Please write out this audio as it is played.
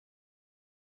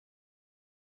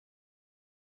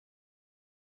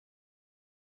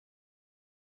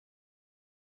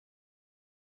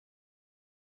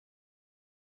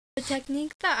The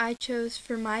technique that I chose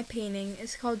for my painting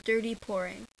is called dirty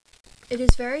pouring. It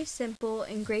is very simple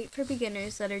and great for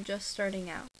beginners that are just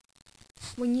starting out.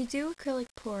 When you do acrylic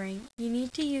pouring, you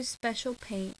need to use special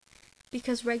paint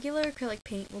because regular acrylic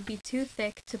paint will be too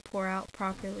thick to pour out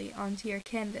properly onto your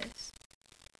canvas.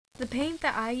 The paint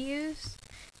that I used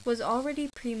was already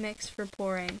pre-mixed for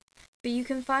pouring, but you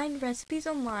can find recipes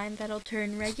online that'll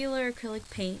turn regular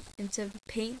acrylic paint into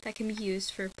paint that can be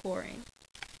used for pouring.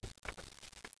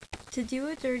 To do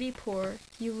a dirty pour,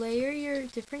 you layer your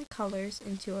different colors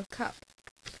into a cup.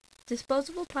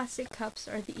 Disposable plastic cups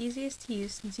are the easiest to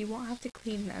use since you won't have to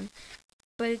clean them,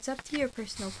 but it's up to your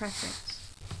personal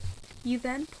preference. You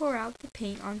then pour out the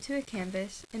paint onto a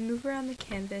canvas and move around the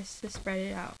canvas to spread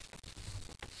it out.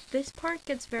 This part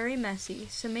gets very messy,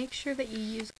 so make sure that you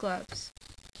use gloves.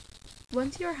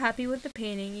 Once you are happy with the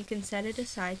painting, you can set it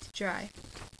aside to dry.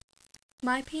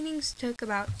 My paintings took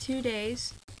about 2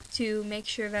 days to make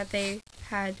sure that they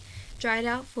had dried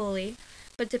out fully,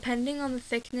 but depending on the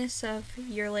thickness of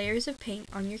your layers of paint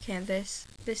on your canvas,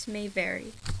 this may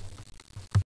vary.